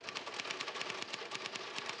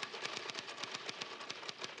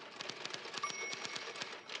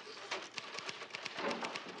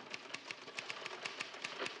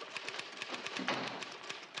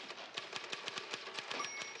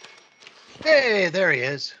Hey, there he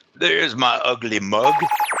is. There's my ugly mug.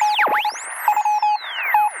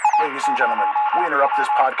 Ladies and gentlemen, we interrupt this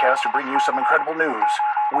podcast to bring you some incredible news.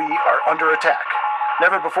 We are under attack.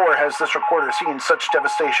 Never before has this reporter seen such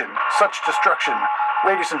devastation, such destruction.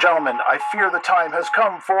 Ladies and gentlemen, I fear the time has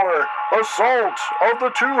come for Assault of the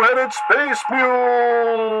Two-Headed Space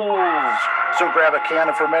Mules! So grab a can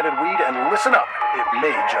of fermented weed and listen up. It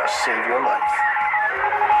may just save your life.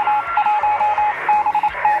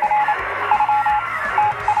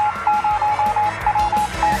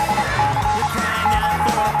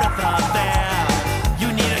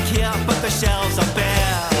 Shells are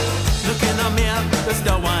bare. Look in the mirror, there's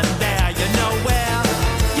no one there. You know where?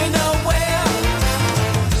 You know where?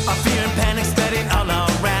 A fear and panic spreading all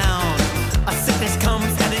around. A sickness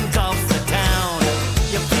comes and engulfs the town.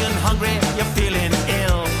 You're feeling hungry, you're feeling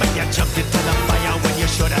ill, but you jumped into the fire when you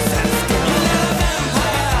should have sat still. You let a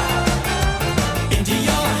vampire into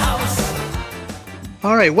your house.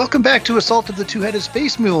 All right, welcome back to Assault of the Two-Headed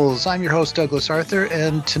Space Mules. I'm your host, Douglas Arthur,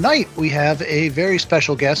 and tonight we have a very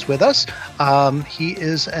special guest with us. He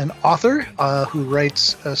is an author who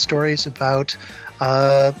writes stories about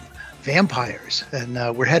vampires,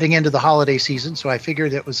 and we're heading into the holiday season, so I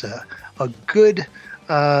figured it was a good,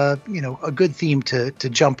 a good theme to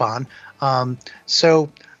jump on.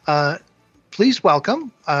 So please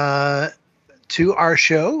welcome to our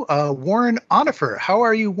show, Warren Onufer. How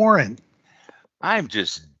are you, Warren? I'm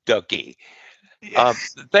just ducky.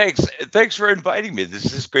 Thanks for inviting me.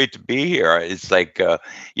 This is great to be here. It's like,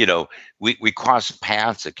 we cross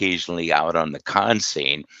paths occasionally out on the con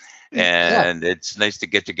scene, and It's nice to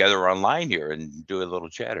get together online here and do a little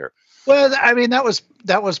chatter. Well, I mean, that was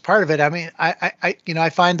part of it. I mean, I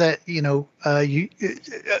find that,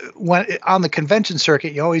 when on the convention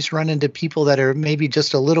circuit, you always run into people that are maybe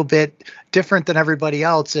just a little bit different than everybody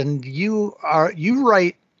else. And you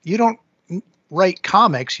don't write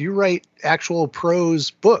comics, you write actual prose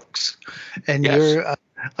books, and yes. You're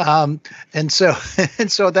and so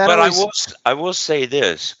that. But I will say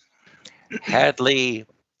this: Hadley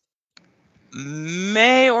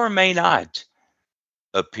may or may not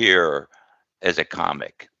appear as a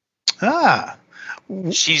comic.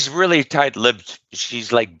 She's really tight-lipped.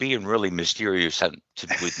 She's like being really mysterious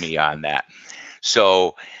with me on that.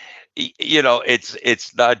 So,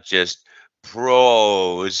 it's not just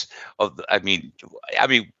prose books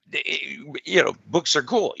are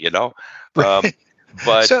cool, but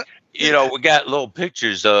So, we got little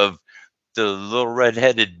pictures of the little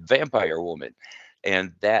red-headed vampire woman,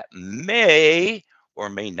 and that may or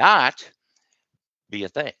may not be a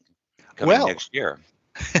thing coming next year.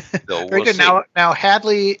 So very we'll good. see. Now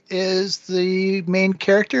Hadley is the main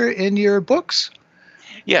character in your books.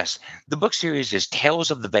 Yes, the book series is Tales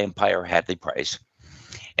of the Vampire Hadley Price.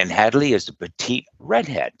 And Hadley is a petite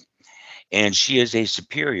redhead, and she is a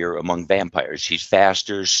superior among vampires. She's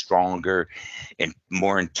faster, stronger, and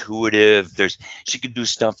more intuitive. She can do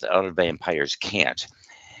stuff that other vampires can't.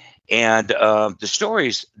 And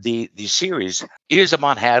the series is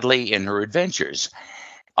about Hadley and her adventures.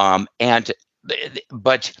 But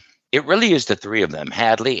it really is the three of them: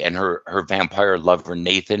 Hadley and her vampire lover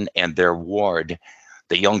Nathan, and their ward,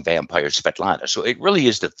 the young vampire Svetlana. So it really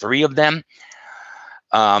is the three of them.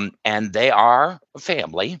 And they are a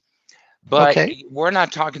family, but we're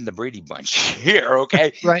not talking the Brady Bunch here,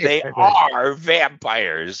 okay? Right. They are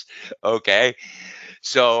vampires, okay?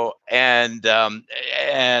 So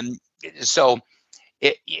so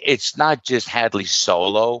it's not just Hadley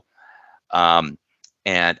solo, but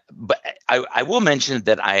I will mention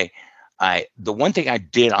that the one thing I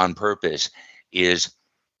did on purpose is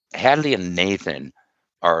Hadley and Nathan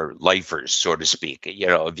are lifers, so to speak,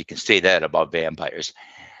 if you can say that about vampires.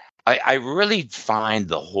 I really find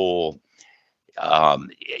the whole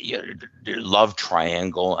love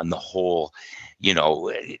triangle and the whole,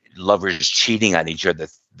 lovers cheating on each other,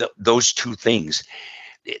 those two things,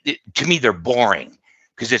 to me, they're boring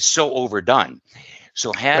because it's so overdone.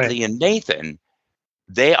 So Hadley and Nathan,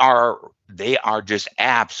 they are just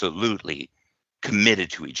absolutely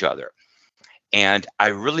committed to each other. And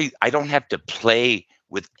I don't have to play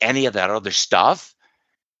with any of that other stuff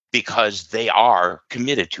because they are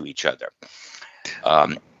committed to each other.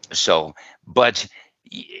 But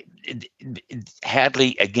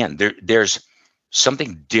Hadley, again, there's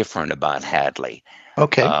something different about Hadley.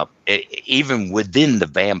 Okay. Even within the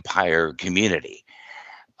vampire community.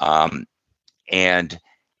 And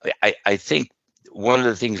I think one of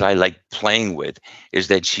the things I like playing with is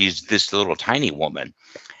that she's this little tiny woman.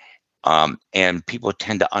 And people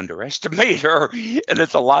tend to underestimate her. And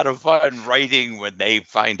it's a lot of fun writing when they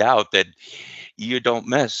find out that you don't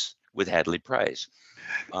mess with Hadley Price.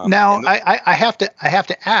 Now, I have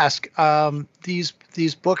to ask,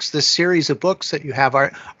 these books, this series of books that you have,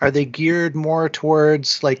 are they geared more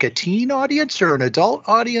towards like a teen audience or an adult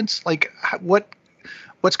audience? Like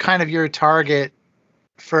what's kind of your target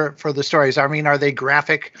for the stories? I mean, are they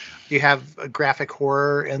graphic? Do you have a graphic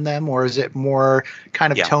horror in them, or is it more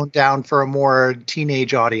kind of toned down for a more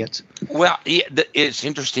teenage audience? Well, it's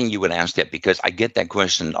interesting you would ask that, because I get that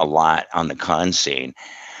question a lot on the con scene,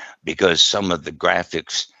 because some of the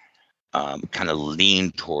graphics kind of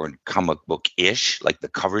lean toward comic book-ish, like the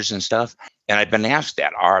covers and stuff. And I've been asked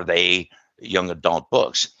that, are they young adult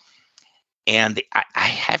books? And I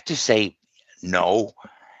have to say no,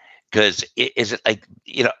 because is it like,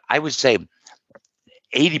 I would say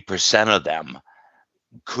 80% of them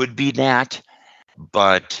could be that,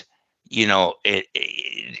 but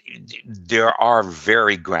there are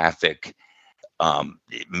very graphic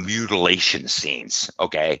mutilation scenes,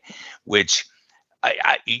 okay, which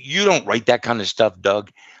you don't write that kind of stuff,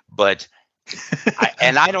 Doug, but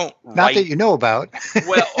I don't Not write that you know about.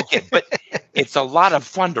 well, okay, but it's a lot of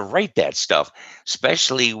fun to write that stuff,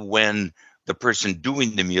 especially when the person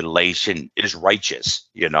doing the mutilation is righteous,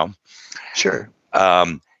 Sure.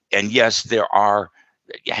 And yes, there are,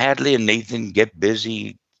 Hadley and Nathan get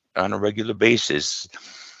busy on a regular basis.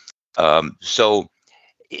 So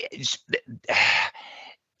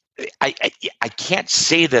I can't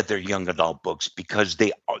say that they're young adult books, because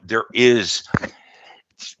there is,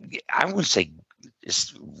 I wouldn't say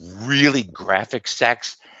it's really graphic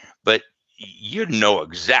sex, but you know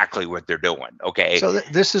exactly what they're doing. Okay. So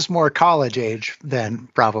this is more college age then,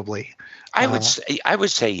 probably. I would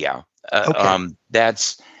say, yeah. Okay.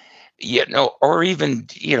 That's, or even,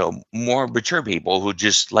 more mature people who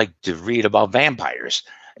just like to read about vampires,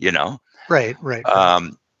 Right.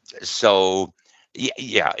 So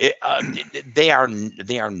yeah, they are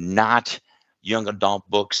not young adult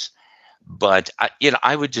books, but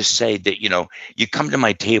I would just say that, you come to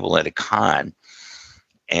my table at a con,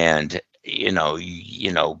 and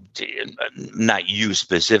not you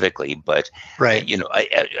specifically, but right.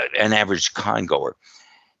 An average con goer,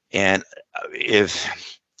 and if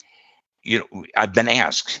I've been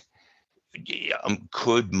asked,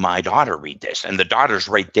 could my daughter read this? And the daughter's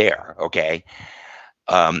right there, okay.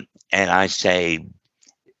 And I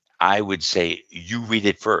would say you read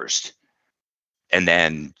it first, and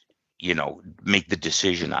then make the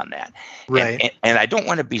decision on that. Right. And I don't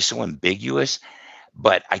want to be so ambiguous,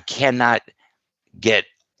 but I can't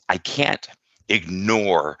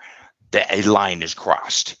ignore that a line is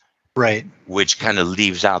crossed. Right. Which kind of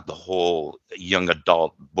leaves out the whole young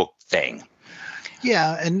adult book thing.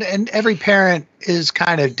 Yeah, and every parent is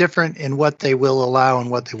kind of different in what they will allow and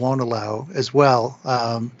what they won't allow as well.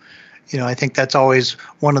 I think that's always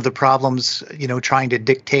one of the problems, trying to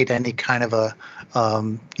dictate any kind of a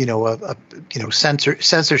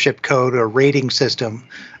censorship code or rating system,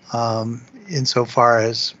 insofar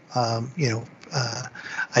as, I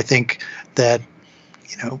think that,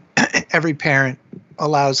 every parent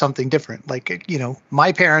allows something different. Like,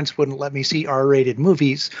 my parents wouldn't let me see R-rated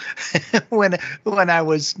movies when I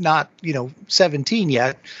was not, 17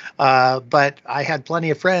 yet. But I had plenty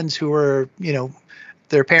of friends who were,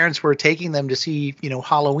 their parents were taking them to see,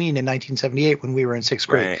 Halloween in 1978 when we were in sixth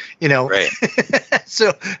grade. Right.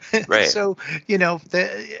 So, right. So,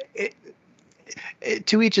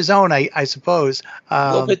 to each his own, I suppose.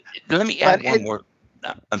 Well, but let me add one more.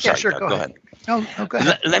 I'm sorry. Sure, go ahead. No, go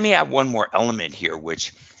ahead. Let me add one more element here,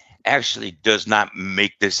 which actually does not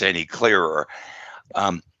make this any clearer.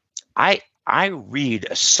 I read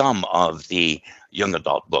some of the young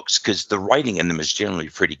adult books because the writing in them is generally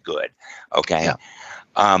pretty good. Okay. Yeah.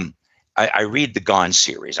 I read the Gone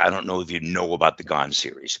series. I don't know if you know about the Gone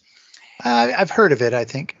series. I've heard of it, I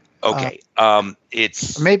think. Okay.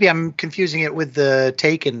 It's maybe I'm confusing it with the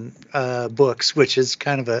Taken books, which is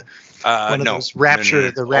kind of a one of those Rapture,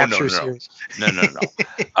 the Rapture series. No.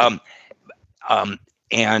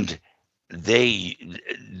 And these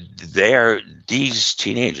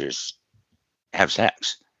teenagers have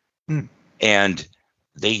sex, and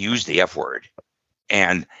they use the F word,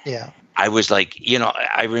 and I was like,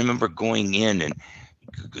 I remember going in, and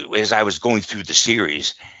as I was going through the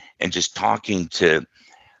series and just talking to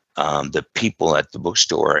the people at the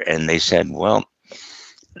bookstore, and they said, well,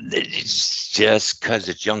 it's just because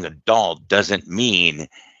it's young adult doesn't mean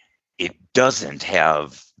it doesn't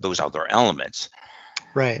have those other elements.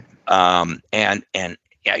 Right. And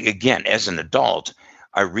again, as an adult,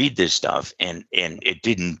 I read this stuff and it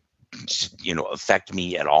didn't, affect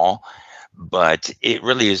me at all. But it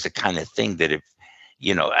really is the kind of thing that if,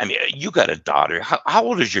 you got a daughter. How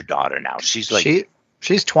old is your daughter now? She's like...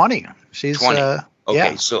 She's 20. She's 20. Okay,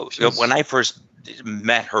 Yeah. so She's, when I first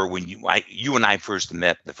met her, when you and I first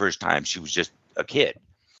met the first time, she was just a kid.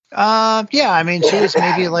 yeah, I mean, she was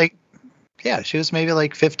maybe like, yeah, she was maybe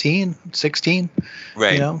like 15, 16, you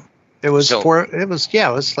Right. know. It was So it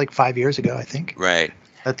was like 5 years ago, I think. right.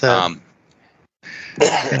 At the,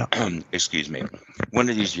 you know. Excuse me. One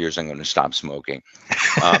of these years, I'm going to stop smoking,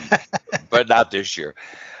 but not this year.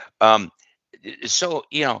 Um, so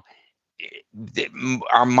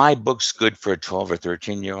are my books good for a 12 or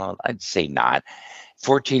 13-year-old? I'd say not.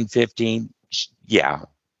 14, 15, yeah,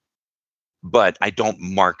 but I don't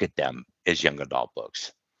market them as young adult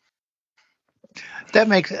books. That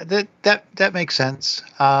makes sense.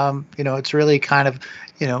 It's really kind of,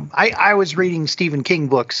 I was reading Stephen King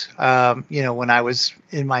books, when I was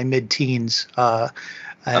in my mid-teens,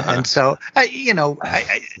 and so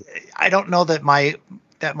I don't know that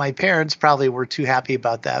my parents probably were too happy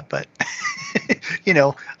about that, but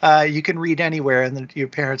you can read anywhere, and then your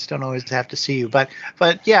parents don't always have to see you. But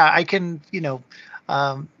yeah, I can,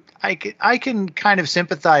 I can kind of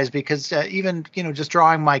sympathize because even just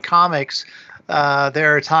drawing my comics.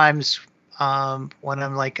 There are times when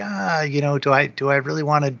I'm like, do I really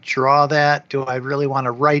want to draw that? Do I really want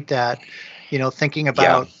to write that? Thinking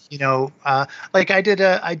about, like I did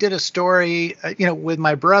a story, with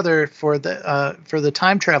my brother for the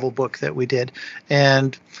time travel book that we did,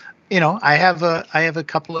 and I have a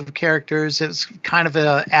couple of characters. It's kind of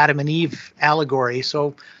a Adam and Eve allegory,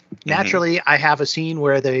 so naturally I have a scene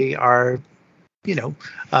where they are,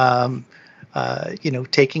 um,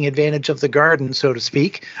 taking advantage of the garden, so to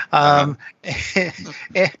speak. But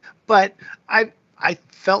I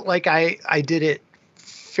felt like I did it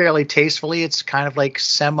fairly tastefully. It's kind of like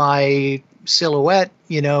semi silhouette,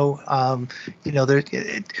 there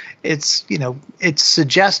it's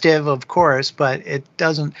suggestive, of course, but it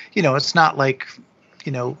doesn't, it's not like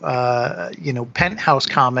Penthouse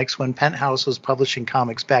Comics, when Penthouse was publishing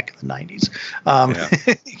comics back in the 90s.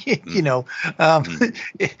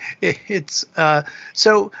 It's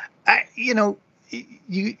so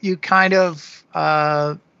you kind of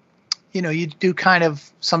you do kind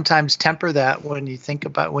of sometimes temper that when you think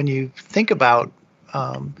about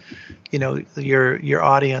your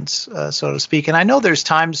audience, so to speak. And I know there's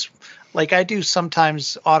times, like I do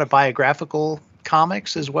sometimes autobiographical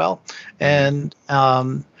comics as well, and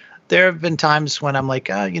there have been times when I'm like,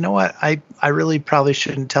 you know what, I really probably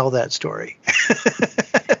shouldn't tell that story.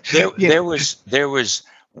 There was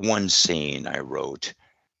one scene I wrote,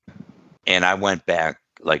 and I went back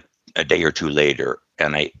like a day or two later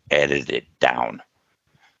and I edited it down.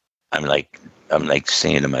 I'm like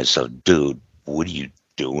saying to myself, dude, what are you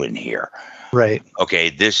doing here? Right. Okay,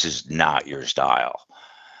 this is not your style.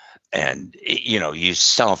 And you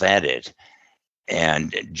self-edit.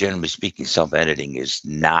 And generally speaking, self-editing is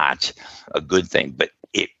not a good thing, but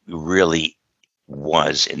it really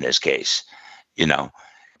was in this case.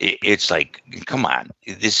 It's like, come on,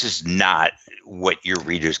 this is not what your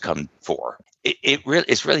readers come for.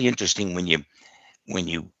 It's really interesting when you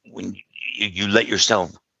let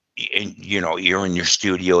yourself, you're in your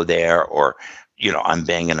studio there, or I'm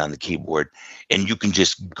banging on the keyboard, and you can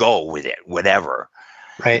just go with it, whatever.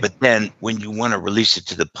 Right. But then when you want to release it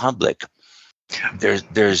to the public,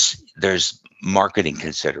 there's marketing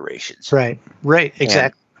considerations. Right.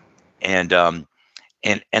 Exactly. And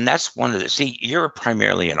that's one of the, see, you're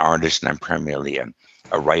primarily an artist and I'm primarily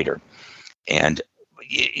a writer. And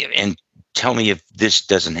tell me if this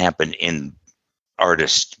doesn't happen in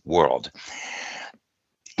artist world.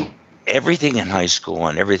 Everything in high school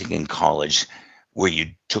and everything in college where you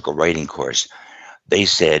took a writing course, they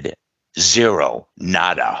said zero,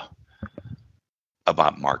 nada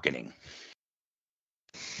about marketing.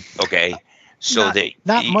 Okay, so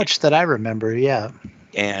not much that I remember. Yeah,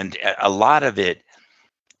 and a lot of it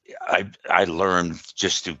I learned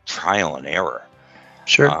just through trial and error.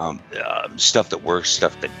 Sure. Stuff that works,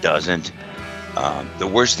 stuff that doesn't. The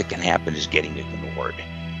worst that can happen is getting ignored.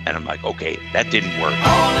 And I'm like, okay, that didn't work.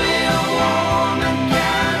 Only a woman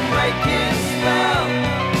can break his spell.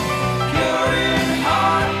 Pure in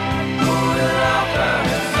heart, who will offer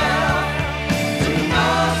herself to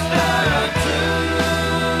master her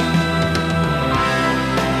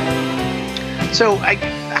tune. So,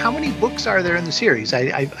 how many books are there in the series?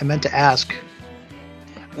 I meant to ask.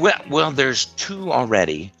 Well, there's 2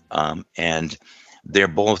 already, and they're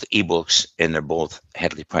both ebooks, and they're both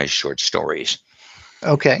Hadley Price short stories.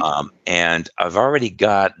 Okay. And I've already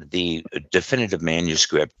got the definitive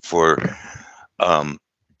manuscript for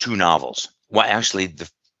 2 novels. Well, actually,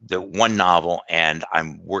 the 1 novel, and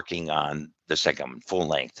I'm working on the second one, full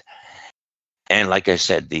length. And like I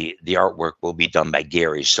said, the artwork will be done by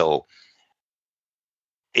Gary. So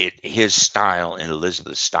his style and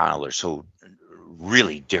Elizabeth's style are so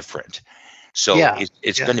really different. So Yeah.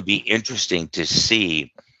 it's Yeah. going to be interesting to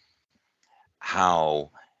see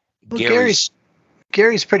how Well, Gary's.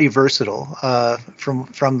 Gary's pretty versatile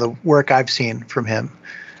from the work I've seen from him.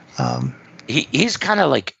 He's kind of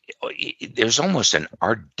like, there's almost an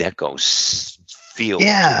Art Deco feel to what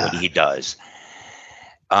Yeah. he does.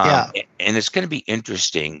 Yeah. And it's going to be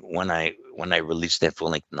interesting when I release that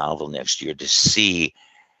full length novel next year to see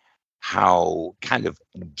how kind of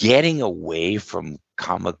getting away from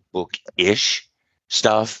comic book ish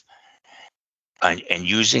stuff and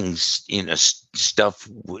using stuff.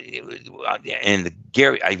 And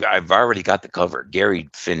Gary, I've already got the cover. Gary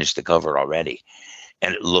finished the cover already,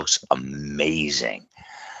 and it looks amazing.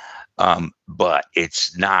 But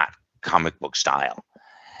it's not comic book style.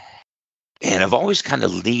 And I've always kind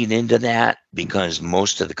of leaned into that because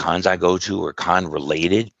most of the cons I go to are con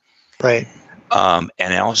related. Right. And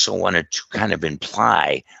I also wanted to kind of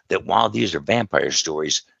imply that while these are vampire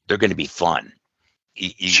stories, they're going to be fun.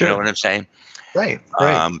 You know what I'm saying? Right.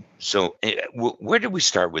 Right. So where did we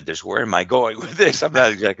start with this? Where am I going with this? I'm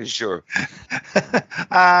not exactly sure.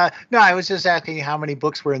 No, I was just asking how many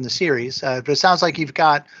books were in the series. But it sounds like you've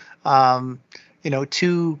got,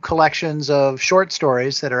 2 collections of short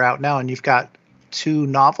stories that are out now, and you've got 2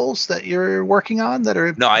 novels that you're working on that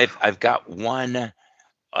are. No, I've got one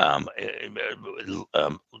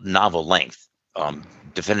novel length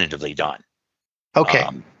definitively done. Okay.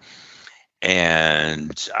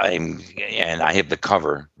 And I have the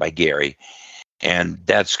cover by Gary, and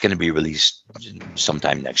that's going to be released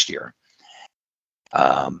sometime next year.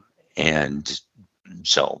 And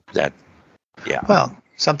so that, yeah. Well,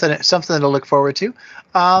 something to look forward to.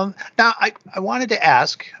 Now, I wanted to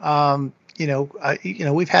ask.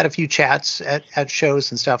 We've had a few chats at shows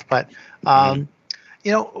and stuff, but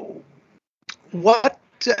what?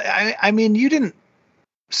 I mean, you didn't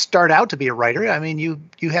start out to be a writer. I mean, you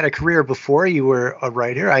had a career before you were a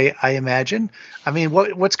writer, I imagine. I mean,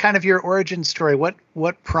 what's kind of your origin story?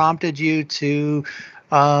 What prompted you to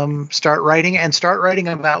start writing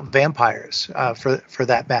about vampires, for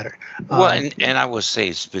that matter? Well, and I will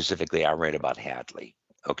say specifically, I read about Hadley.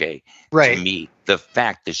 Okay, right. To me, the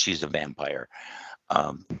fact that she's a vampire,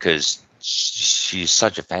 because she's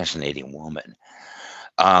such a fascinating woman.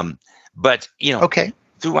 But Okay.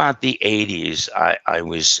 Throughout the 80s, I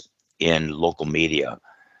was in local media,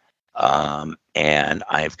 and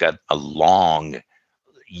I've got a long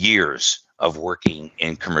years of working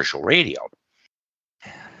in commercial radio.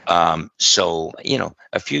 So,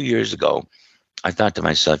 a few years ago, I thought to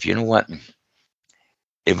myself, you know what?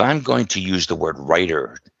 If I'm going to use the word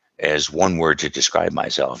writer as one word to describe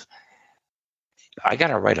myself, I got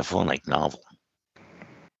to write a full-length novel.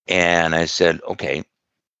 And I said, okay.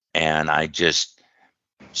 And I just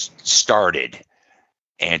started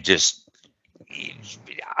and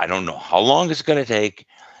I don't know how long it's going to take.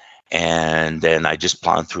 And then I just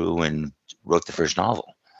plowed through and wrote the first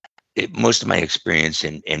novel. Most of my experience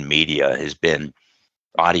in media has been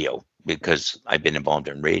audio because I've been involved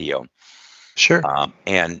in radio. Sure.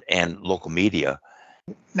 And local media.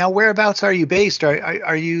 Now, whereabouts are you based?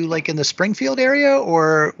 Are you like in the Springfield area,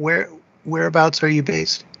 or whereabouts are you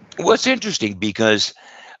based? Well, it's interesting because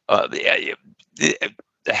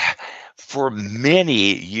for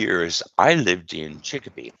many years I lived in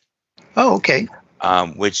Chicopee. Oh, okay.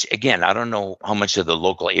 Which again, I don't know how much of the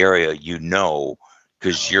local area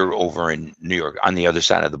because you're over in New York on the other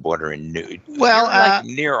side of the border in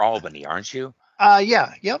near Albany, aren't you?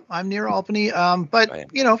 Yeah, yep. I'm near Albany.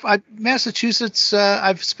 But Massachusetts.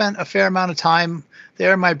 I've spent a fair amount of time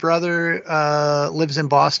there. My brother lives in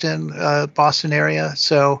Boston area,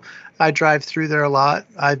 so I drive through there a lot.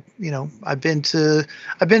 I've been to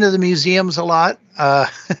the museums a lot. The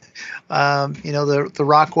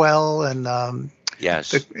Rockwell and.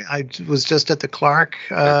 Yes. I was just at the Clark.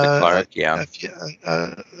 Yeah.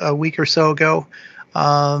 A week or so ago.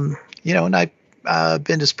 And I've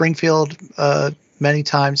been to Springfield many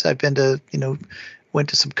times. I've been to, went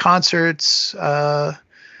to some concerts, up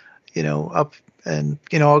and,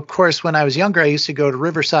 of course, when I was younger, I used to go to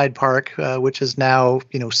Riverside Park, which is now,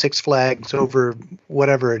 Six Flags over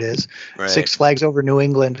whatever it is. Right. Six Flags over New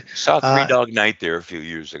England. Saw Three Dog Night there a few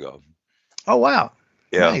years ago. Oh, wow.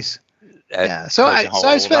 Yeah. Nice. Yeah. So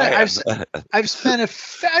I've spent a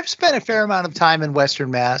fair amount of time in Western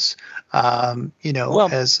Mass. But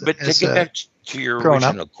to get back to your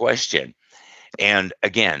original question, and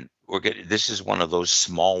again, this is one of those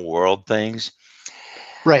small world things.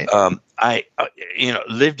 Right. I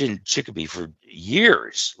lived in Chicopee for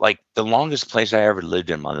years, like the longest place I ever lived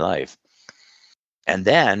in my life. And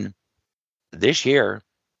then this year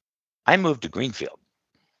I moved to Greenfield.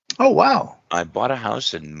 Oh, wow. I bought a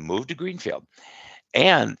house and moved to Greenfield.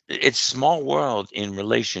 And it's small world in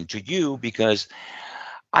relation to you because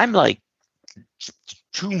I'm like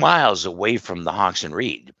 2 miles away from the Hawks and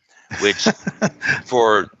Reed, which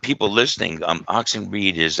for people listening, Hawks and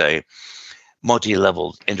Reed is a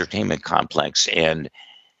multi-level entertainment complex, and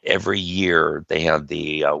every year they have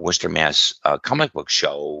the Worcester, Mass comic book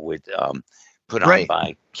show with put on Right.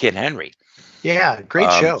 by Kid Henry. Yeah,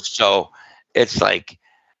 great show. So it's like,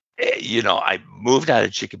 I moved out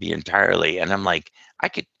of Chicopee entirely, and I'm like, I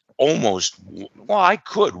could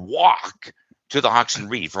walk to the Hawks and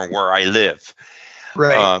Reed from where I live.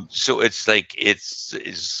 Right. So it's like it's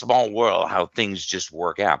a small world how things just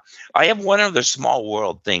work out. I have one other small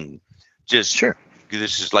world thing. Just Sure.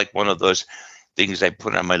 This is like one of those things I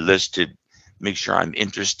put on my list to make sure I'm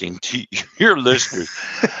interesting to your listeners.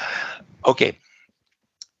 Okay,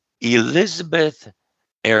 Elizabeth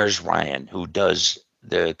Ayres Ryan, who does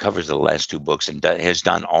the covers of the last two books and has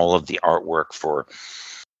done all of the artwork for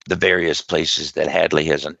the various places that Hadley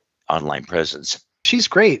has an online presence. She's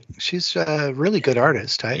great. She's a really good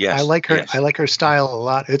artist. I like her. Yes. I like her style a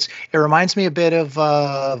lot. It reminds me a bit of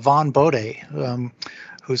Von Bode,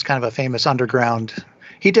 who's kind of a famous underground.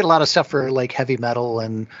 He did a lot of stuff for like heavy metal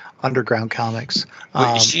and underground comics.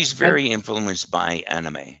 She's very influenced by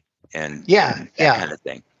anime and that kind of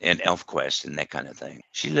thing, and ElfQuest and that kind of thing.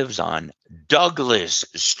 She lives on Douglas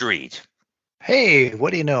Street. Hey,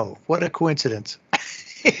 what do you know? What a coincidence.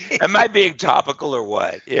 Am I being topical or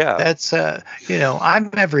what? Yeah. That's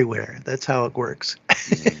I'm everywhere. That's how it works.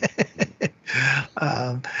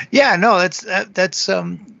 I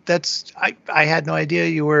had no idea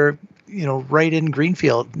you were right in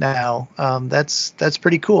Greenfield now. That's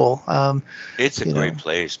pretty cool. It's a great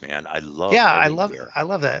place, man. I love I love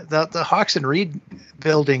that. The Hawks and Reed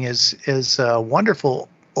building is a wonderful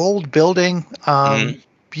old building.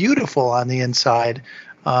 Beautiful on the inside.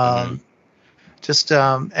 Just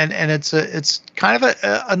and it's kind of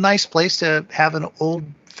a nice place to have an old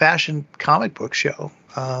fashioned comic book show.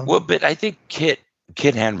 But I think Kit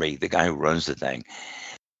Henry, the guy who runs the thing,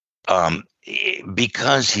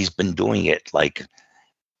 because he's been doing it like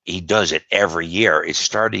he does it every year, is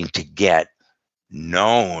starting to get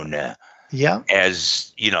known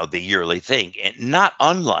as the yearly thing, and not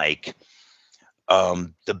unlike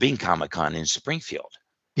the Bing Comic Con in Springfield.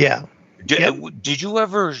 Yeah. Did you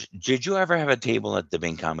ever have a table at the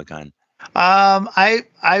Bing Comic Con? I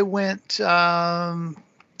went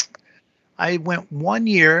 1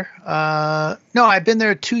 year. No, I've been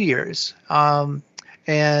there 2 years.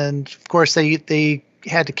 And of course they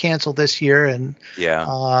had to cancel this year, and that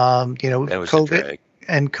was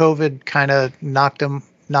COVID kind of knocked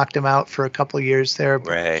them out for a couple of years there.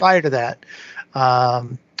 Right. Prior to that.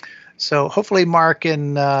 So hopefully Mark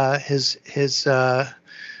and his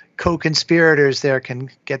co-conspirators there can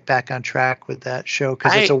get back on track with that show,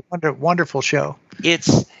 because it's a wonderful show.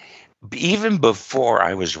 It's even before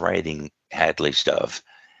I was writing Hadley stuff,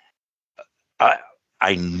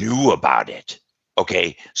 I knew about it.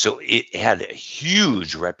 Okay, so it had a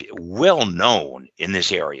huge well known in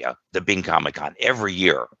this area, the Bing Comic Con every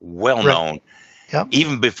year, well known. Yep.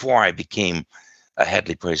 Even before I became a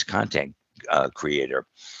Hadley Price content creator.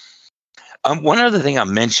 One other thing I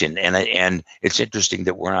mentioned, and it's interesting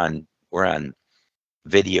that we're on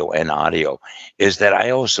video and audio, is that I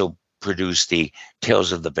also produce the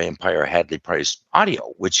Tales of the Vampire Hadley Price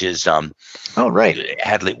audio, which is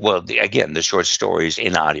Hadley. Well, again, the short stories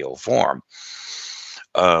in audio form.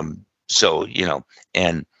 So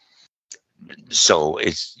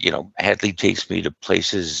it's Hadley takes me to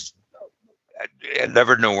places I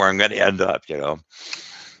never know where I'm going to end up.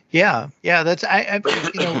 Yeah, that's and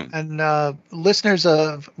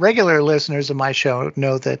regular listeners of my show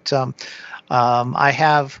know that I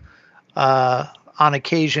have on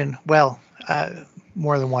occasion,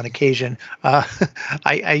 more than one occasion,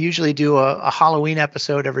 I usually do a Halloween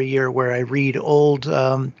episode every year where I read old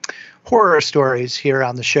horror stories here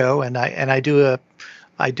on the show, and I do a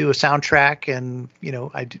soundtrack, and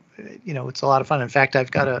it's a lot of fun. In fact, I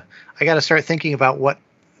got to start thinking about what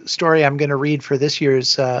story I'm going to read for this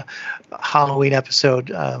year's Halloween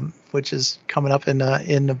episode, which is coming up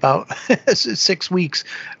in about 6 weeks.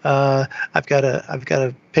 I've got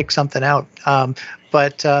to pick something out.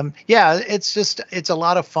 But it's a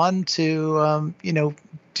lot of fun to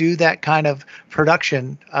do that kind of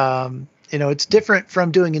production. It's different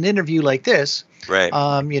from doing an interview like this, right?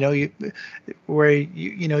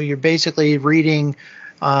 You're basically reading.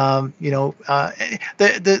 My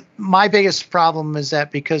biggest problem is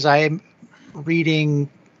that because I'm reading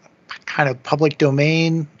kind of public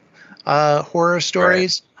domain horror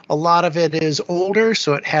stories, a lot of it is older,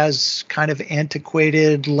 so it has kind of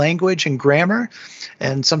antiquated language and grammar,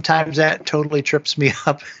 and sometimes that totally trips me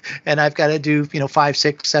up, and I've got to do 5,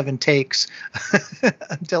 6, 7 takes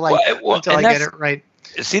until I get it right.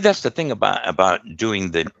 See, that's the thing about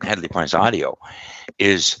doing the Hadley Price audio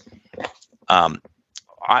is,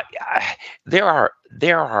 there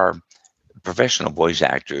are professional voice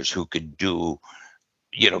actors who could do,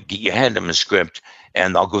 you hand them a script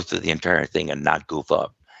and they'll go through the entire thing and not goof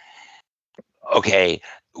up. Okay,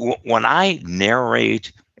 when I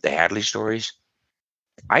narrate the Hadley stories,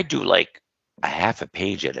 I do like a half a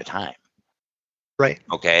page at a time. Right.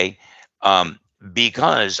 Okay.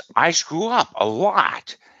 Because I screw up a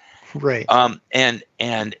lot. Right. And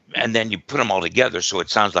then you put them all together so it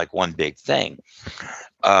sounds like one big thing.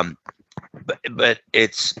 But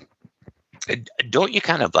it's, don't you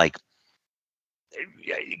kind of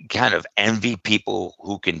envy people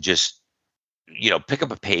who can just, pick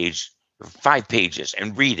up a page, 5 pages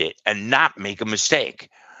and read it and not make a mistake?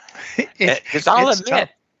 Because I'll admit, tough.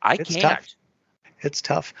 I can't. Tough. It's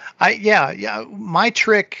tough. My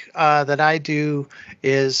trick that I do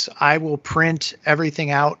is I will print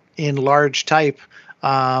everything out in large type,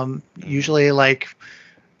 usually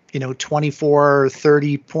 24 or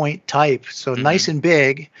 30 point type. So nice and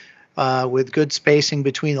big, with good spacing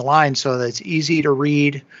between the lines so that it's easy to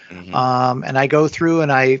read. And I go through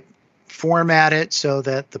and I format it so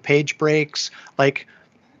that the page breaks, I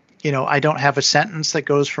don't have a sentence that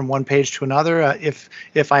goes from one page to another. If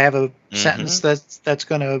I have a sentence that's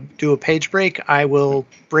going to do a page break, I will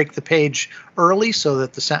break the page early so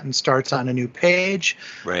that the sentence starts on a new page.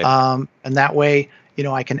 Right. And that way,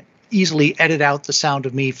 I can easily edit out the sound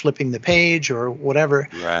of me flipping the page or whatever.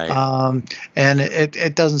 Right. And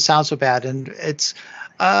it doesn't sound so bad. And it's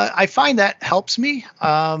I find that helps me.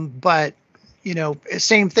 But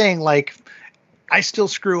same thing. I still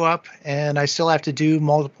screw up and I still have to do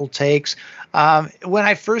multiple takes. When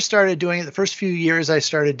I first started doing it, the first few years I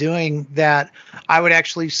started doing that, I would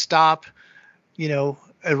actually stop,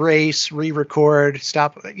 erase, re-record,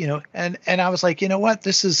 stop, and I was like, what,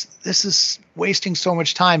 this is wasting so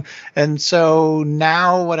much time. And so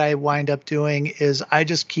now what I wind up doing is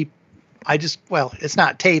well, it's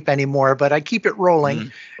not tape anymore, but I keep it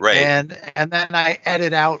rolling. Right. And then I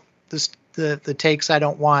edit out the takes I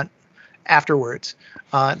don't want afterwards,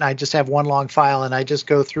 and I just have one long file and I just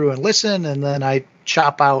go through and listen, and then I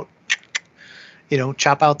chop out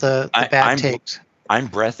the bad takes. I'm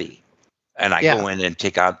breathy, and I go in and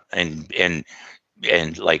take out and I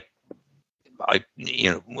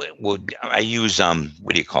use what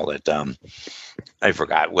do you call it, I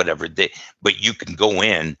forgot, whatever but you can go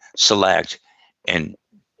in, select, and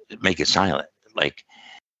make it silent,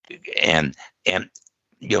 and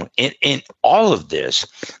in all of this,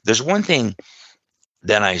 there's one thing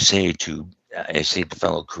that I say to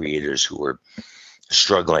fellow creators who are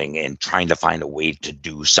struggling and trying to find a way to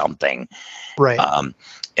do something. Right.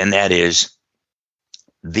 And that is,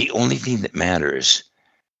 the only thing that matters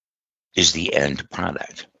is the end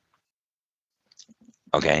product.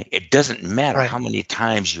 Okay? It doesn't matter how many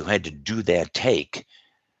times you had to do that take.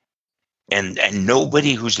 And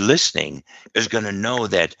nobody who's listening is going to know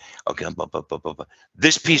that, okay,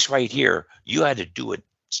 this piece right here, you had to do it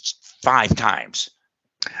 5 times.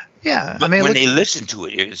 Yeah. But when they listen to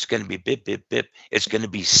it, it's going to be bip, bip, bip. It's going to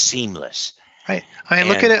be seamless. Right.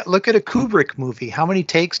 Look at a Kubrick movie. How many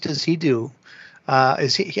takes does he do?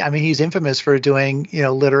 He's infamous for doing,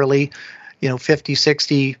 literally, 50,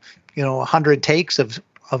 60, 100 takes of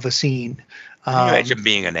a scene. Imagine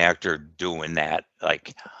being an actor doing that.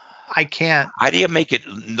 I can't. How do you make it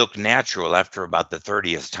look natural after about the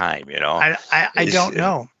 30th time? I don't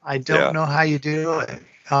know. I don't know how you do it.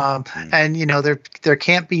 And there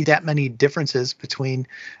can't be that many differences between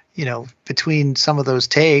some of those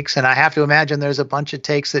takes. And I have to imagine there's a bunch of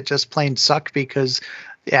takes that just plain suck because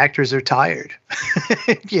the actors are tired.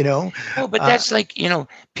 Oh, but that's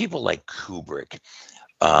people like Kubrick,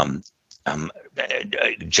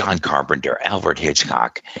 John Carpenter, Alfred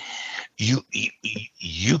Hitchcock. You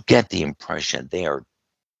get the impression they are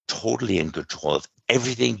totally in control of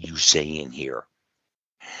everything you say in here.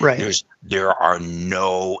 Right. There are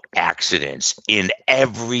no accidents in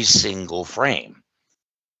every single frame.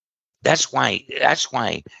 That's why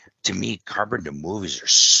to me Carpenter movies are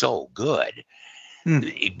so good.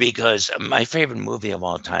 Because my favorite movie of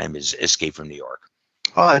all time is Escape from New York.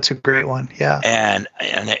 Oh, that's a great one. Yeah. And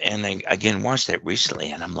I again watched that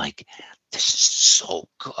recently, and I'm like, this is so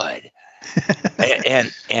good.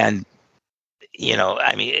 and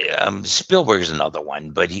Spielberg is another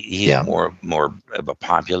one, but he's more of a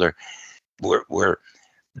popular. Where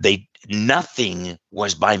nothing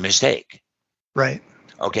was by mistake. Right.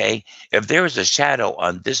 Okay. If there was a shadow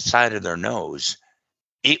on this side of their nose,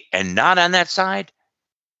 and not on that side,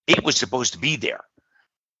 it was supposed to be there.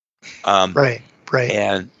 Right.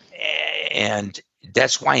 And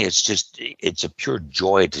that's why it's a pure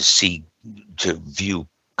joy to view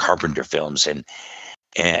Carpenter films and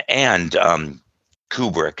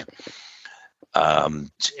Kubrick, and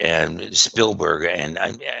Spielberg, and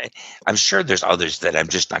I'm sure there's others that I'm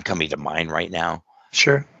just not coming to mind right now.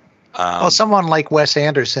 Sure. Well, someone like Wes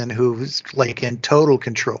Anderson, who's like in total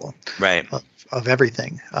control, right, of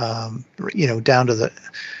everything, down to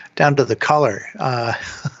the color. I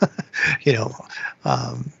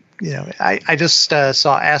just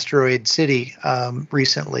saw Asteroid City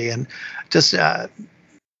recently, and just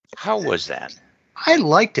how was that? I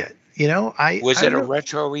liked it. Was it a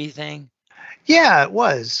retro-y thing? Yeah, it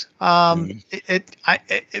was. But it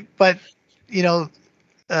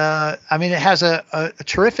has a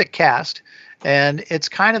terrific cast, and it's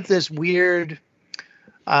kind of this weird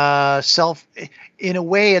in a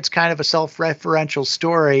way, it's kind of a self-referential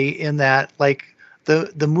story in that, like,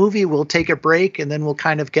 the movie will take a break and then we'll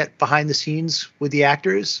kind of get behind the scenes with the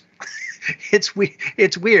actors. It's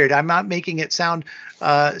weird. I'm not making it sound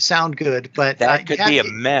good, but that could be a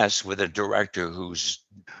mess with a director who's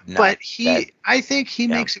not. But I think he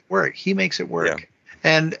makes it work. He makes it work.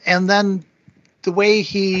 Yeah. And then the way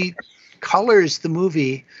he colors the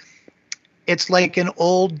movie, it's like an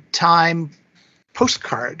old time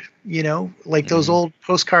postcard, like those old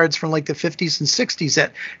postcards from like the 50s and 60s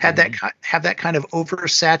that had that kind of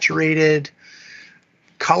oversaturated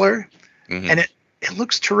color, and it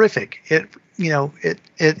looks terrific. It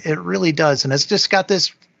really does, and it's just got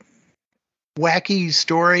this wacky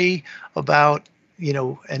story about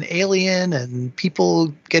an alien and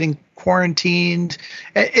people getting quarantined.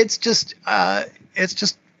 It's just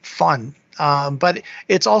fun, but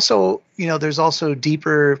it's also there's also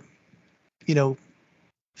deeper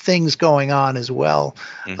things going on as well.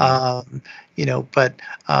 I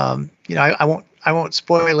won't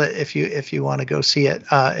spoil it if you want to go see it.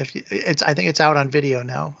 I think it's out on video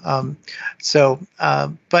now.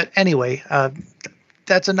 But anyway,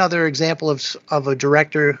 that's another example of a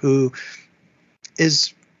director who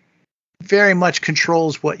is very much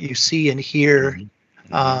controls what you see and hear.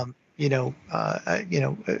 And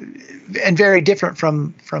very different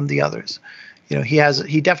from the others.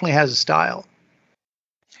 He definitely has a style.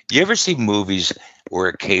 You ever see movies where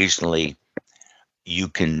occasionally you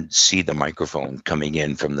can see the microphone coming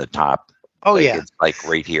in from the top? Oh, yeah. It's like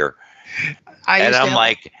right here. I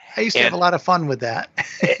used to have a lot of fun with that.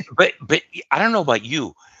 but I don't know about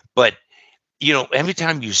you, but every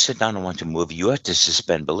time you sit down and watch a movie, you have to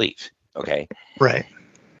suspend belief. Okay. Right.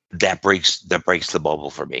 That breaks the bubble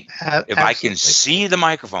for me. If I can see the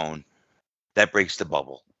microphone, that breaks the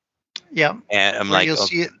bubble. Yeah. And I'm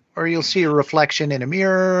you'll see a reflection in a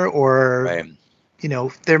mirror, or right.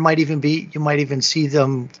 You might even see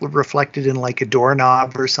them reflected in like a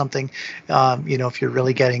doorknob or something. If you're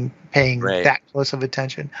really paying right. that close of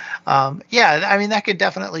attention. That could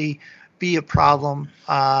definitely be a problem.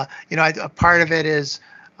 A part of it is,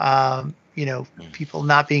 people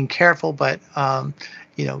not being careful, but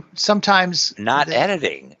sometimes not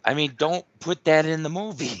editing. I mean, don't put that in the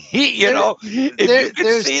movie. If you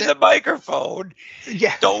can see the microphone,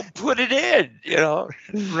 don't put it in.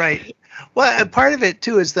 Right. Well, part of it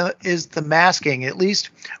too is the masking. At least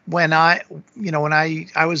when I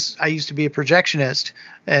used to be a projectionist,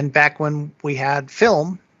 and back when we had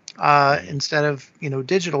film instead of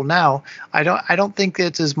digital. Now I don't think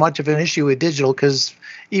it's as much of an issue with digital, because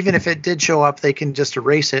even if it did show up, they can just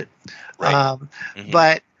erase it. Right.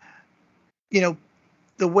 But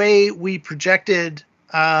the way we projected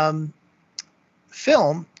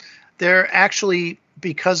film, there actually,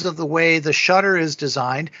 because of the way the shutter is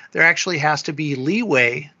designed, there actually has to be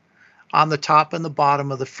leeway on the top and the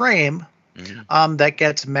bottom of the frame that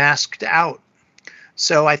gets masked out.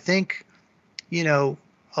 So I think, a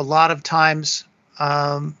lot of times,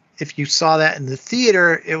 if you saw that in the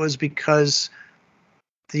theater, it was because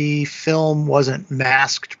the film wasn't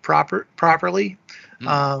masked properly.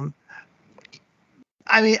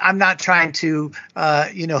 I'm not trying to,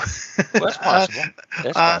 That's possible.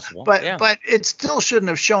 That's possible. But it still shouldn't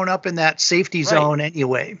have shown up in that safety zone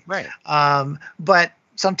anyway. Right. But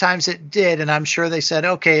sometimes it did, and I'm sure they said,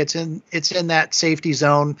 okay, it's in that safety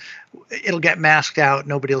zone. It'll get masked out.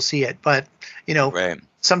 Nobody will see it. But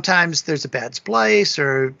sometimes there's a bad splice,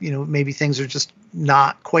 or maybe things are just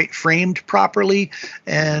not quite framed properly,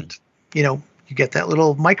 and you get that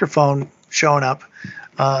little microphone showing up.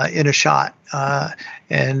 in a shot.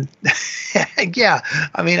 And yeah,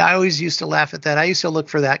 I mean, I always used to laugh at that. I used to look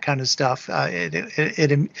for that kind of stuff.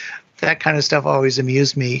 That kind of stuff always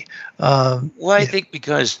amused me. Well, I think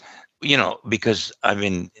because I've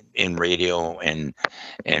been in radio and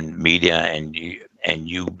media, and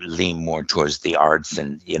you lean more towards the arts,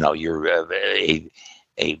 and you're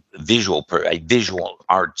a visual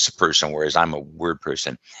arts person, whereas I'm a word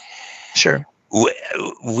person. Sure.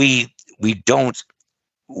 We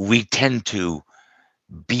tend to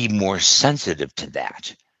be more sensitive to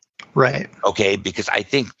that. Right. Okay, because I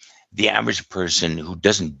think the average person who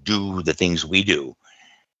doesn't do the things we do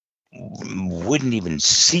wouldn't even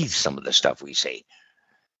see some of the stuff we say,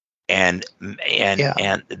 and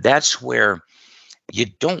that's where you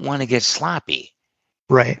don't want to get sloppy,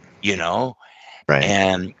 right?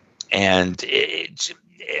 Right. And it's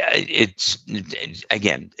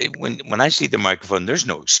again, when I see the microphone, there's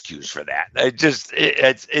no excuse for that.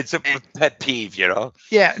 It's a pet peeve,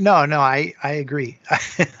 Yeah, no, I agree.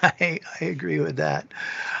 I agree with that.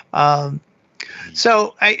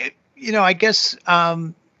 So I guess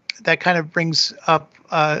that kind of brings up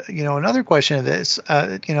another question of this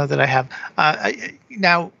that I have.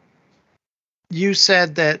 Now, you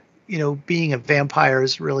said that being a vampire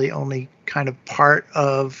is really only kind of part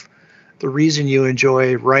of the reason you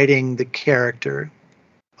enjoy writing the character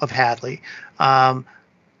of Hadley. But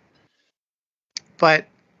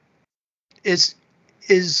is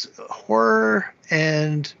horror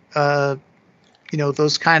and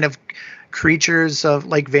those kind of creatures of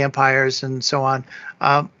like vampires and so on,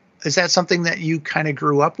 is that something that you kind of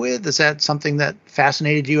grew up with? Is that something that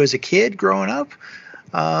fascinated you as a kid growing up?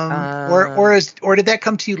 Or did that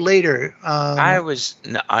come to you later? I was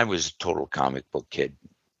a total comic book kid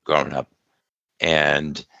growing up,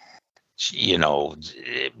 and so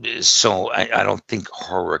I don't think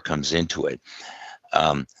horror comes into it.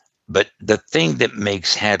 But the thing that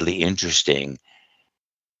makes Hadley interesting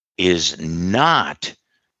is not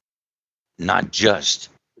just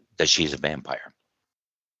that she's a vampire.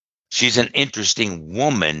 She's an interesting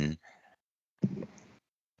woman,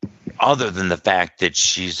 other than the fact that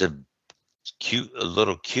she's a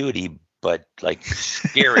little cutie, but like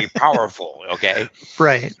scary, powerful. Okay.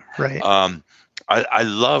 Right. I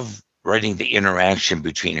love writing the interaction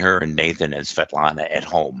between her and Nathan and Svetlana at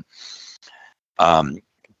home. But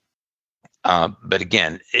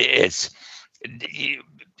again, it's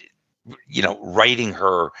writing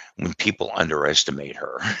her when people underestimate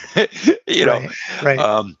her.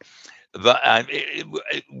 Right. But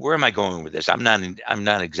where am I going with this? I'm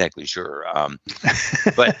not exactly sure.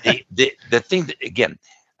 But the thing that, again,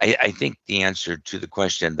 I think the answer to the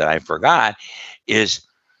question that I forgot is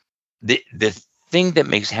the thing that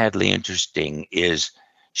makes Hadley interesting is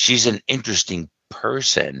she's an interesting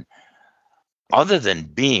person, other than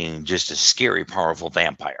being just a scary, powerful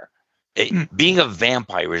vampire. Being a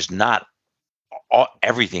vampire is not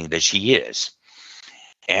everything that she is.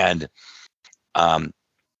 And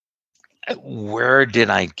where did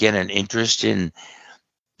I get an interest in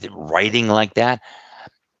writing like that?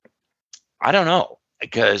 I don't know,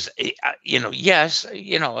 because yes,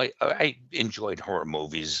 I enjoyed horror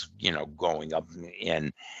movies, growing up,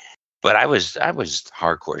 but I was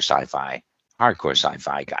hardcore sci-fi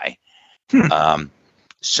guy.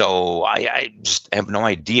 So I just have no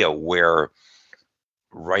idea where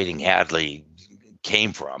writing Hadley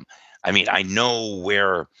came from. I mean, I know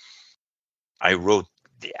where I got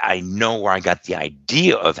the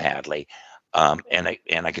idea of Hadley, and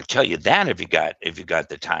I can tell you that if you got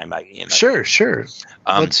the time. Sure.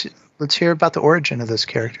 Let's hear about the origin of this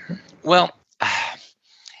character. Well,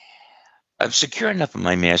 I'm secure enough in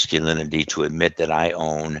my masculinity to admit that I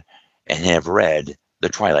own and have read the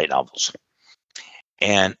Twilight novels.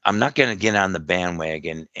 And I'm not going to get on the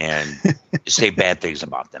bandwagon and say bad things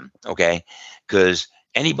about them, okay? Because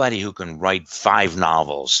anybody who can write 5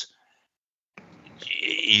 novels,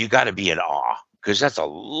 you got to be in awe, because that's a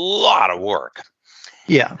lot of work.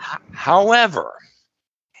 Yeah. However,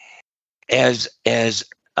 as a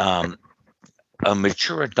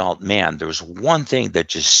mature adult man, there was one thing that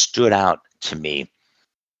just stood out to me,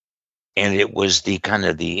 and it was the kind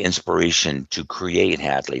of the inspiration to create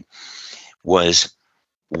Hadley, was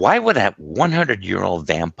why would a 100-year-old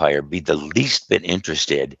vampire be the least bit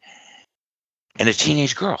interested in a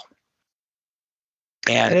teenage girl?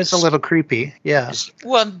 And it is a little creepy, yeah.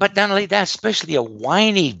 Well, but not only that, especially a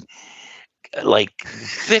whiny, like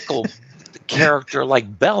fickle character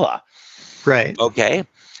like Bella. Right. Okay.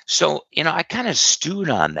 So, I kind of stewed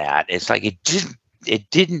on that. It's like it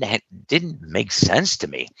didn't make sense to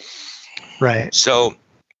me. Right. So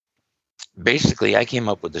basically I came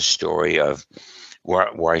up with the story of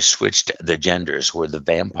where I switched the genders, where the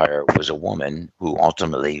vampire was a woman who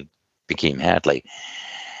ultimately became Hadley,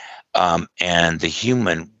 and the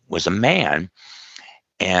human was a man,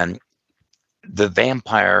 and the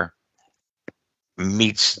vampire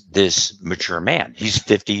meets this mature man. He's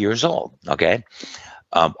 50 years old. Okay.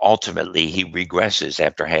 Ultimately, he regresses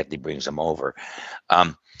after Hadley brings him over.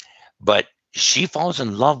 But she falls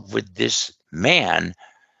in love with this man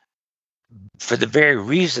for the very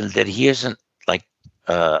reason that he isn't like,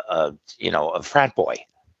 a frat boy.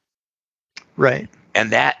 Right.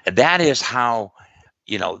 And that is how,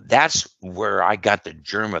 that's where I got the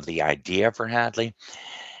germ of the idea for Hadley.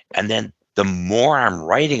 And then the more I'm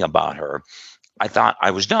writing about her, I thought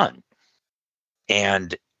I was done.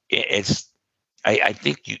 And I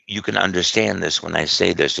think you can understand this when I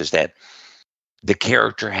say this, is that the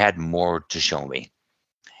character had more to show me.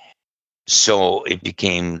 So it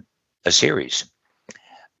became a series.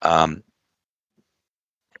 And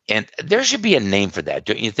there should be a name for that.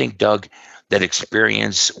 Don't you think, Doug, that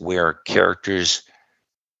experience where characters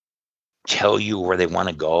tell you where they want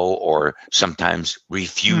to go, or sometimes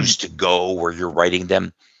refuse to go where you're writing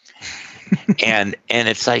them? and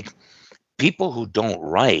it's like, people who don't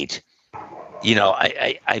write,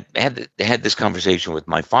 I had this conversation with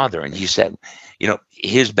my father, and he said,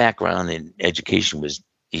 his background in education was,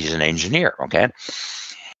 he's an engineer. Okay.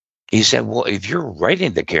 He said, well, if you're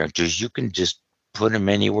writing the characters, you can just put them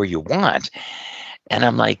anywhere you want. And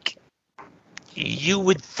I'm like, you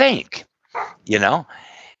would think,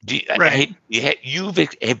 Right.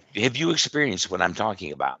 have you experienced what I'm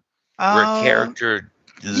talking about? Where a character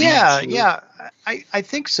Yeah, leads you? yeah, I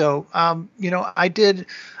think so. I did.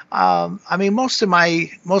 I mean, most of my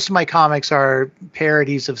comics are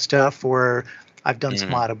parodies of stuff, or I've done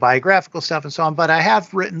some autobiographical stuff and so on. But I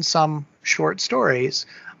have written some short stories,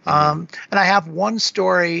 and I have one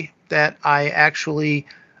story that I actually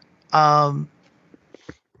that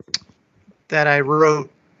I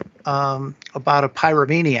wrote about a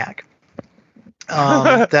pyromaniac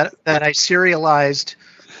that I serialized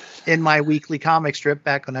in my weekly comic strip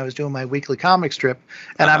back when I was doing my weekly comic strip.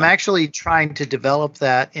 And I'm actually trying to develop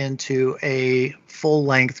that into a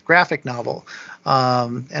full-length graphic novel.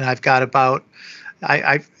 And I've got about,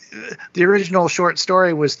 the original short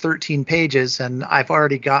story was 13 pages, and I've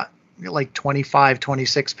already got like 25,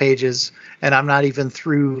 26 pages, and I'm not even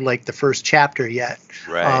through like the first chapter yet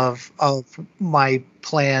of my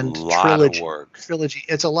planned trilogy.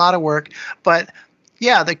 It's a lot of work, but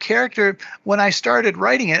yeah, the character, when I started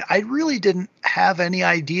writing it, I really didn't have any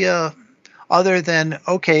idea other than,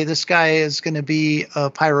 okay, this guy is going to be a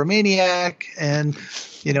pyromaniac. And,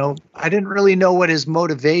 I didn't really know what his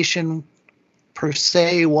motivation per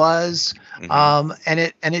se was. And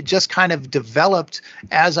it just kind of developed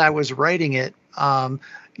as I was writing it.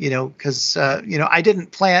 Because, I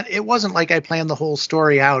didn't plan. It wasn't like I planned the whole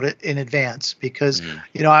story out in advance, because,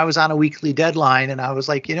 I was on a weekly deadline, and I was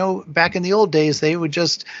like, back in the old days, they would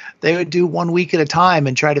do 1 week at a time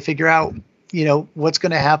and try to figure out, what's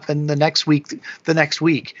going to happen the next week, and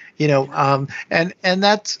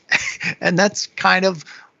that's, and that's kind of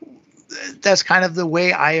the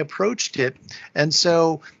way I approached it. And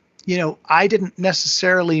so, I didn't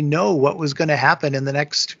necessarily know what was going to happen in the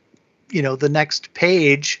next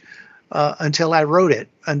page until I wrote it,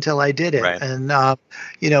 until I did it. Right. And,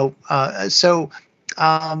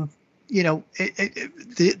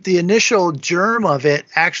 the initial germ of it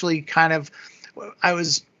actually kind of, I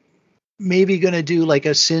was maybe going to do like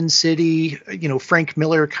a Sin City, Frank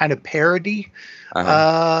Miller kind of parody.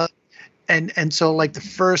 And so like the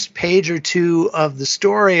first page or two of the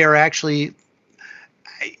story are actually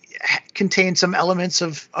contain some elements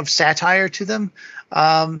of satire to them,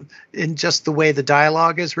 in just the way the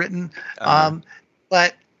dialogue is written.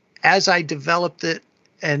 But as I developed it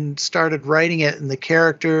and started writing it, and the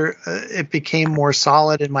character, it became more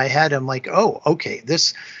solid in my head. I'm like, oh, okay, the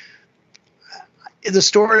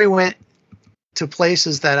story went to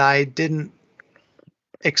places that I didn't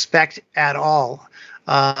expect at all.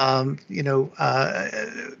 I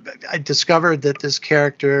discovered that this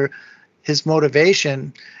character, his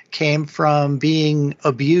motivation came from being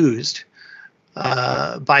abused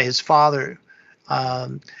by his father,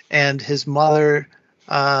 and his mother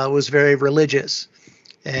was very religious,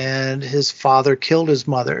 and his father killed his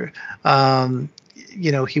mother.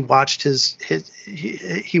 He watched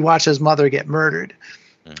he watched his mother get murdered,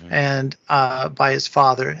 and by his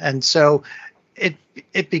father, and so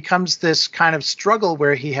it becomes this kind of struggle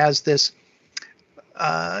where he has this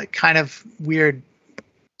kind of weird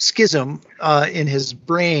schism in his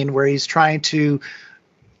brain, where he's trying to,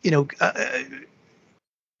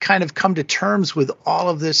 kind of come to terms with all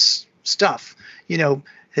of this stuff.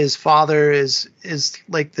 His father is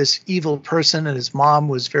like this evil person, and his mom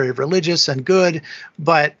was very religious and good.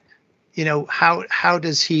 But how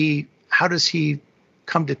does he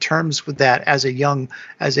come to terms with that as a young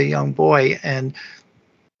boy? And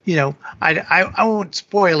I won't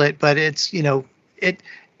spoil it, but it's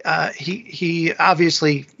he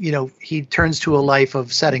obviously he turns to a life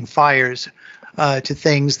of setting fires to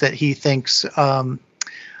things that he thinks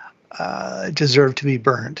deserve to be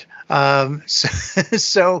burned.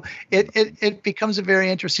 So it becomes a very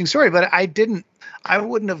interesting story. But I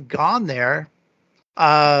wouldn't have gone there.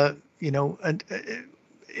 And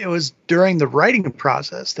it was during the writing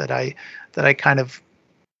process that I kind of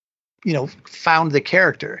found the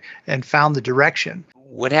character and found the direction.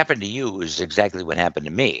 What happened to you is exactly what happened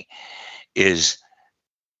to me. Is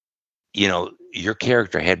your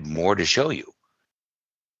character had more to show you.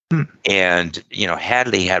 And,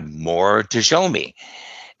 Hadley had more to show me.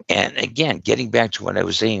 And again, getting back to what I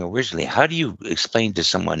was saying originally, how do you explain to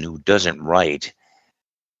someone who doesn't write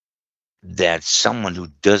that someone who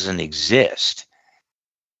doesn't exist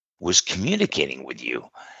was communicating with you?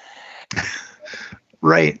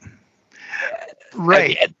 Right.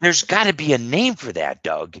 There's got to be a name for that,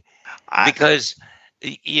 Doug, because,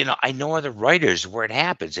 I know other writers where it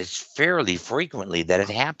happens. It's fairly frequently that it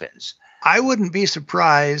happens. I wouldn't be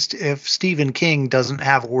surprised if Stephen King doesn't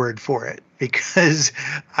have a word for it, because,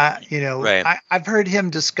 Right. I've heard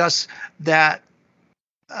him discuss that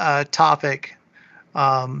topic,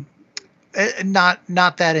 not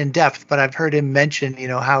that in depth, but I've heard him mention,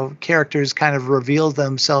 how characters kind of reveal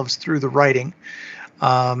themselves through the writing.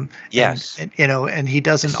 Yes. And he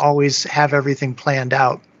doesn't always have everything planned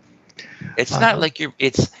out. It's not like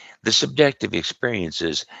it's the subjective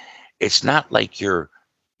experiences. It's not like you're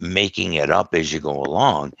making it up as you go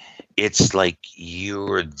along. It's like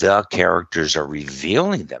the characters are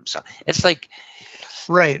revealing themselves. It's like,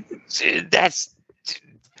 right. That's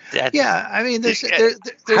yeah. I mean, there's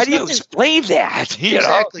how do you explain that?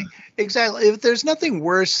 Exactly. If there's nothing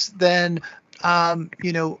worse than,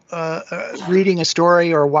 reading a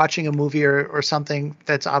story or watching a movie or something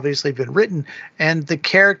that's obviously been written, and the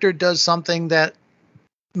character does something that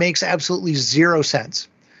makes absolutely zero sense,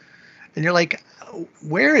 and you're like,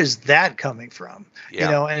 where is that coming from?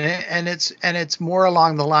 Yeah. And it's more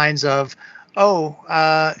along the lines of,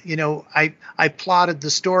 I plotted the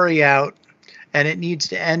story out and it needs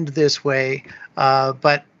to end this way,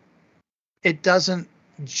 but it doesn't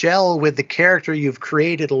gel with the character you've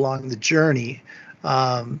created along the journey,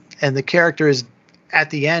 and the character is at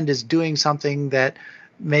the end is doing something that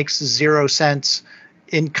makes zero sense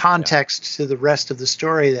in context to the rest of the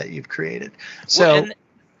story that you've created. So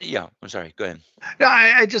I'm sorry, go ahead. No,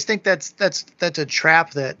 I just think that's a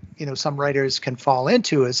trap that some writers can fall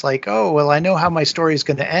into. It's like, oh well, I know how my story is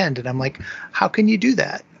going to end, and I'm like, how can you do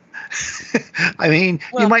that? I mean,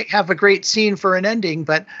 you might have a great scene for an ending,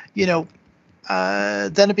 but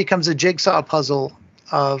then it becomes a jigsaw puzzle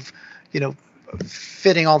of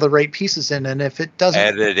fitting all the right pieces in, and if it doesn't,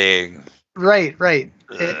 editing. Right. Right.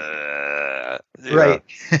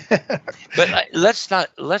 But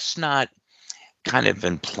let's not kind of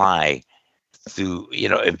imply through,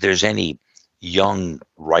 if there's any young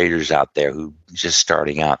writers out there who just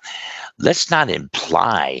starting out, let's not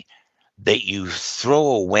imply that you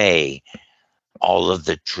throw away all of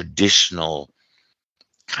the traditional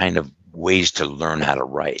kind of ways to learn how to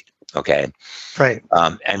write. Okay. Right.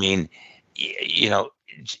 I mean,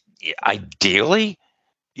 ideally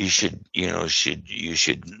you should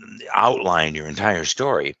outline your entire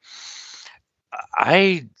story.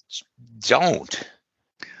 I don't.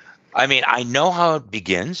 I mean, I know how it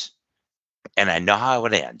begins and I know how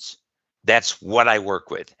it ends. That's what I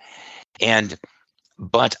work with.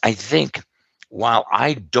 But I think while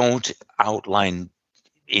I don't outline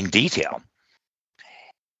in detail,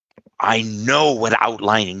 I know what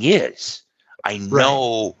outlining is. I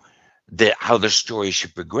know that how the story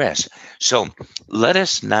should progress. So let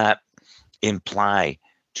us not imply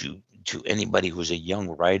to anybody who's a young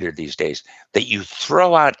writer these days that you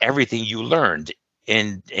throw out everything you learned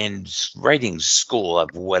in writing school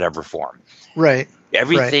of whatever form. Right.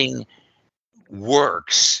 Everything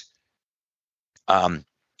works.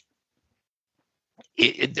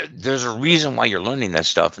 There's a reason why you're learning that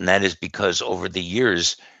stuff, and that is because over the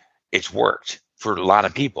years it's worked for a lot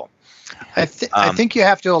of people. I think you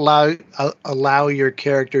have to allow your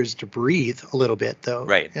characters to breathe a little bit, though.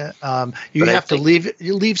 Right. You have to leave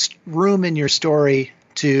room in your story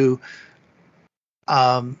to,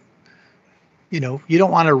 you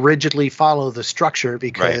don't want to rigidly follow the structure,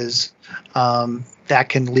 because that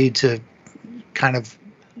can lead to kind of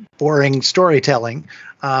boring storytelling.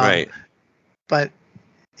 Right. But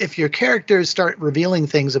if your characters start revealing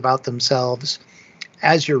things about themselves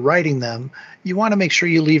as you're writing them, you want to make sure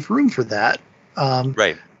you leave room for that.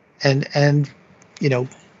 Right. And and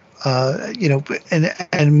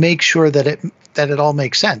make sure that it all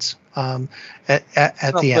makes sense at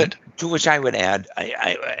the end. To which I would add,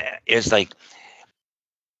 I is like,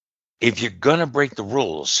 if you're gonna break the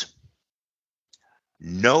rules,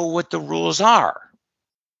 know what the rules are.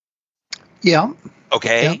 Yeah.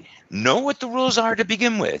 Okay. Yeah. Know what the rules are to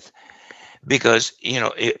begin with, because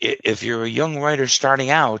if you're a young writer starting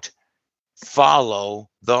out, follow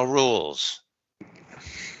the rules.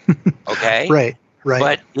 Okay. Right.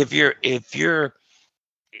 But if you're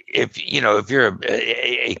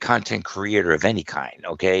a content creator of any kind,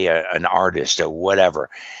 okay, an artist or whatever,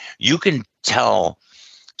 you can tell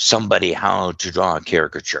somebody how to draw a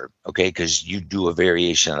caricature, okay, because you do a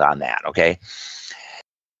variation on that, okay.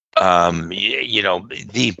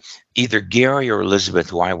 The either Gary or Elizabeth,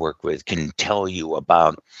 who I work with, can tell you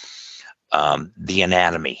about the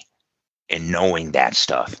anatomy and knowing that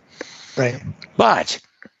stuff. Right. But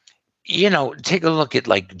take a look at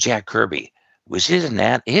like Jack Kirby. Was his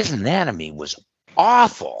anatomy was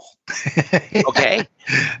awful. Okay.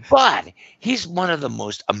 But he's one of the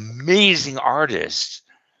most amazing artists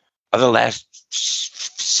of the last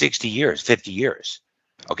 60 years, 50 years.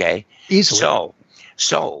 Okay. Easily.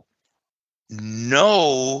 So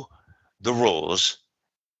know the rules,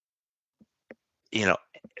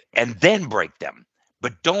 and then break them.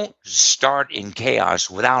 But don't start in chaos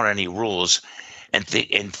without any rules and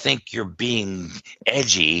think you're being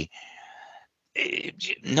edgy.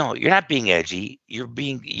 No, you're not being edgy. You're not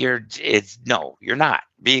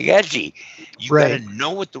being edgy. You got to know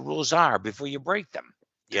what the rules are before you break them,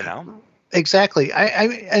 Exactly.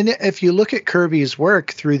 And if you look at Kirby's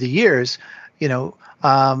work through the years,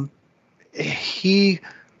 his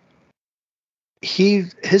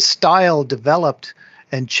style developed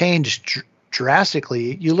and changed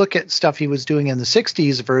drastically. You look at stuff he was doing in the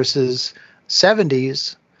 60s versus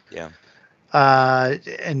 70s. Yeah.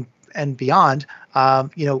 And beyond.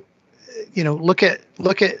 Look at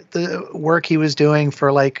the work he was doing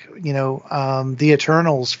for the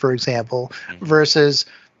Eternals, for example, versus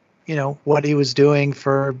what he was doing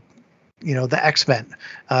for the X-Men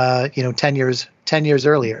 10 years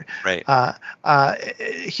earlier. Right.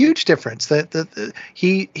 Huge difference. That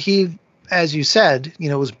he, as you said,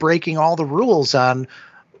 was breaking all the rules on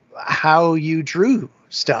how you drew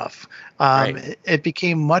stuff. Right. It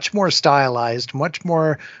became much more stylized, much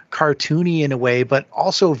more cartoony in a way, but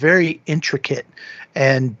also very intricate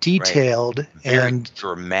and detailed. Very and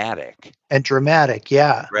dramatic.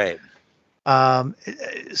 Yeah. Right.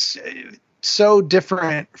 So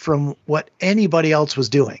different from what anybody else was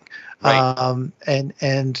doing. Right.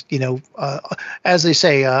 As they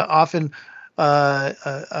say, often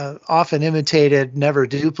imitated, never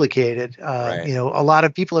duplicated. Right. A lot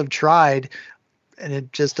of people have tried, and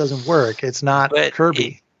it just doesn't work. It's not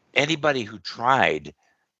Kirby. Anybody who tried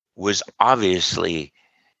was obviously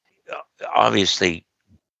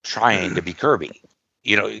trying to be Kirby.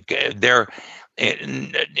 No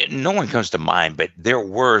one comes to mind, but there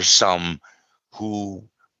were some who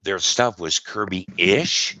their stuff was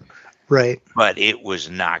Kirby-ish, right? But it was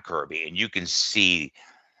not Kirby, and you can see,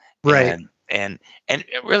 right? And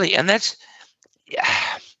really, and that's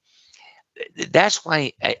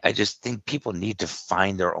why I just think people need to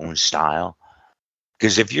find their own style.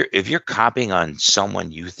 Because if you're copying on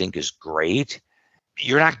someone you think is great,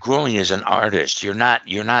 you're not growing as an artist. You're not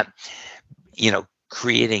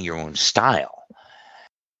creating your own style.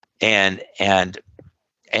 And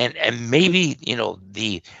maybe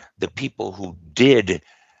the people who did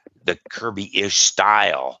the Kirby-ish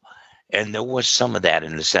style, and there was some of that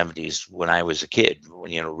in the 70s when I was a kid,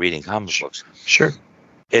 reading comic books. Sure.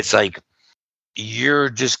 It's like you're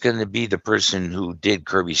just going to be the person who did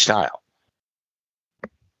Kirby style.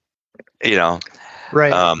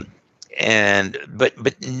 Right.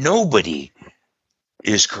 But nobody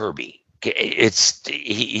is Kirby.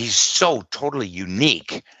 He's so totally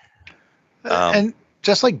unique. And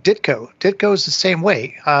just like Ditko is the same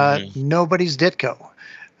way. Nobody's Ditko.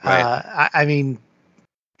 Right. I mean,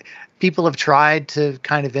 people have tried to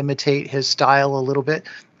kind of imitate his style a little bit,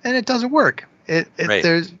 and it doesn't work. Right.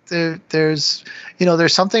 There's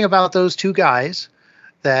something about those two guys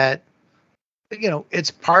that it's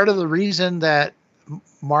part of the reason that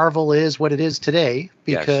Marvel is what it is today,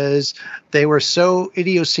 because they were so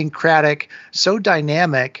idiosyncratic, so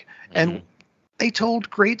dynamic, and they told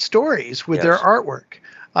great stories with their artwork.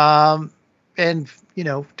 And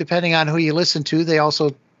depending on who you listen to, they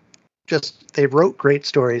also they wrote great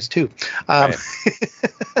stories too. Right.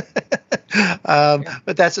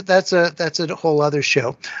 But that's a whole other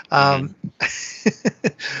show. But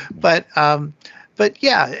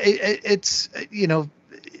yeah, it's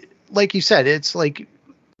like you said, it's like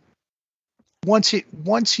once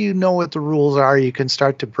you know what the rules are, you can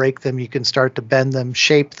start to break them, you can start to bend them,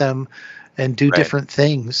 shape them, and do different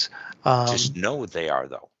things. Just know what they are,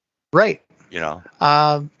 though. Right.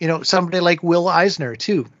 Somebody like Will Eisner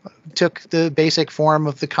too took the basic form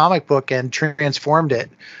of the comic book and transformed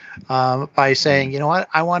it by saying, you know what,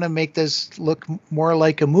 I want to make this look more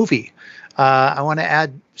like a movie. I want to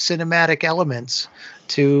add cinematic elements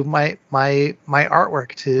to my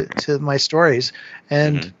artwork, to my stories.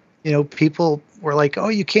 And people were like, oh,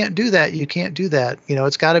 you can't do that. You can't do that.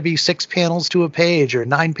 It's got to be 6 panels to a page or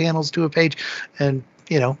 9 panels to a page. And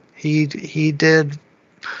he did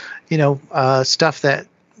stuff that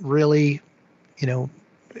really,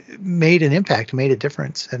 made an impact, made a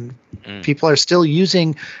difference. And people are still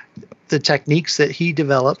using the techniques that he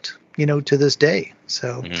developed, to this day.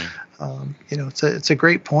 So, it's a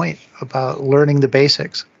great point about learning the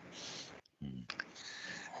basics.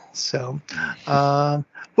 So,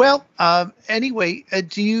 anyway,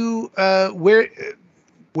 do you,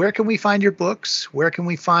 where can we find your books? Where can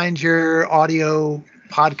we find your audio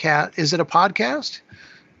podcast? Is it a podcast?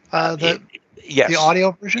 Yes. The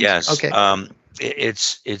audio version? Yes. Okay.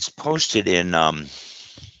 It's posted in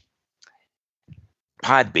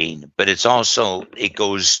Podbean, but it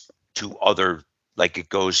goes to other, so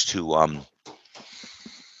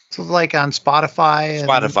like on Spotify.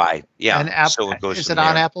 Spotify, yeah. And Apple, so it goes. Is it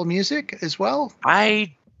on Apple Music as well?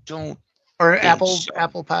 I don't. Or Apple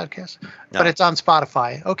Podcasts, but it's on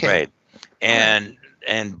Spotify. Okay. Right. And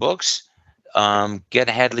books, get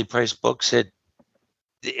Hadley Price books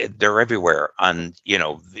they're everywhere on,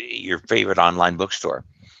 your favorite online bookstore.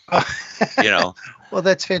 Well,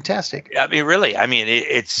 that's fantastic. I mean, really,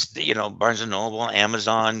 it's, Barnes & Noble,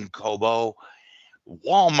 Amazon, Kobo,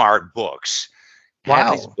 Walmart books. Wow.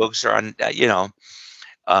 Hadley's books are on,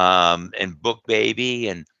 and Book Baby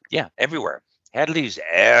and everywhere. Hadley's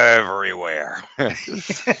everywhere.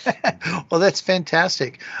 Well, that's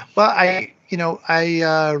fantastic. Well, I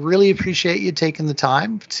really appreciate you taking the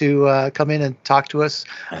time to come in and talk to us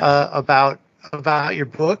about your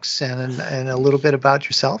books and a little bit about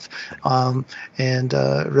yourself. And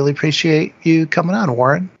really appreciate you coming on,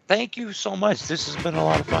 Warren. Thank you so much. This has been a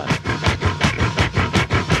lot of fun.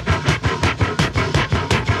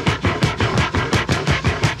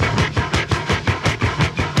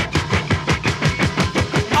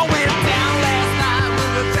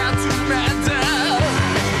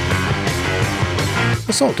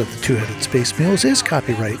 Assault of the Two-Headed Space Mules is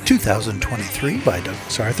copyright 2023 by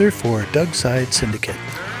Douglas Arthur for Dougside Syndicate.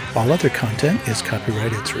 All other content is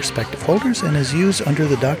copyright its respective holders and is used under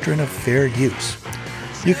the doctrine of fair use.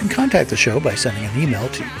 You can contact the show by sending an email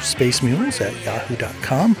to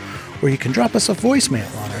spacemules@yahoo.com, or you can drop us a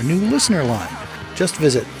voicemail on our new listener line. Just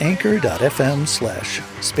visit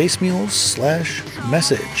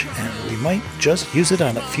anchor.fm/spacemules/message, and we might just use it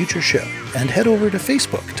on a future show. And head over to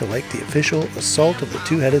Facebook to like the official Assault of the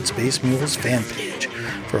Two-Headed Space Mules fan page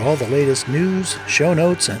for all the latest news, show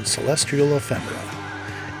notes, and celestial ephemera.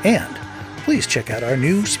 And please check out our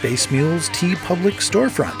new Space Mules TeePublic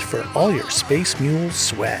storefront for all your Space Mules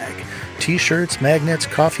swag. T-shirts, magnets,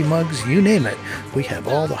 coffee mugs, you name it. We have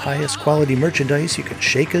all the highest quality merchandise you can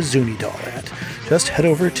shake a Zuni doll at. Just head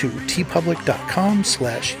over to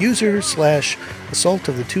teepublic.com/user/Assault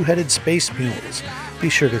of the Two-Headed Space Mules. Be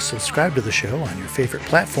sure to subscribe to the show on your favorite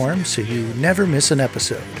platform so you never miss an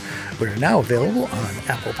episode. We're now available on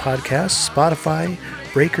Apple Podcasts, Spotify,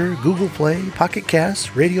 Breaker, Google Play, Pocket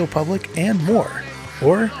Casts, Radio Public, and more.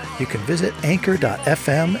 Or you can visit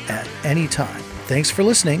anchor.fm at any time. Thanks for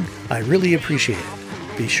listening. I really appreciate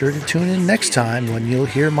it. Be sure to tune in next time when you'll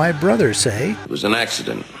hear my brother say, "It was an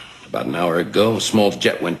accident. About an hour ago, a small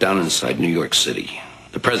jet went down inside New York City.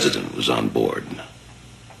 The president was on board."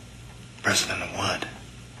 President of what?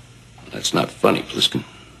 That's not funny, Pliskin.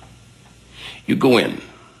 You go in,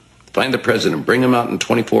 find the president, bring him out in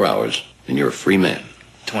 24 hours, and you're a free man.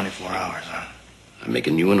 24 hours, huh? I'm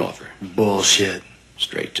making you an offer. Bullshit.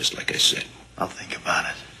 Straight, just like I said. I'll think about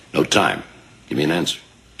it. No time. Give me an answer.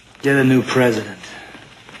 Get a new president.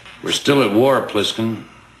 We're still at war, Pliskin.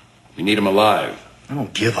 We need him alive. I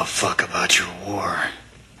don't give a fuck about your war.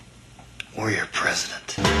 Or your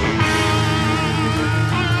president.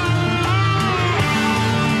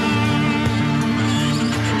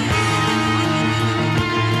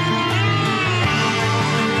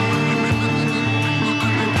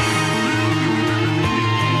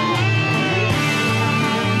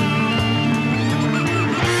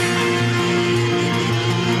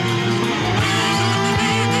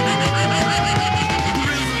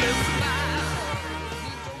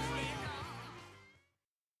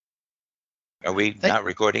 Are we not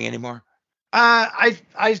recording anymore? I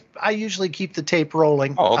usually keep the tape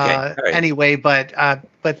rolling. Oh, okay. All right. Anyway, but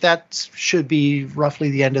that should be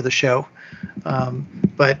roughly the end of the show.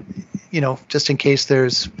 But just in case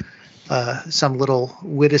there's some little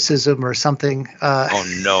witticism or something.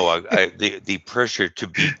 Oh no! The pressure to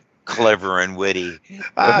be clever and witty. You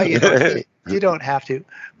don't have to.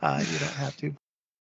 You don't have to.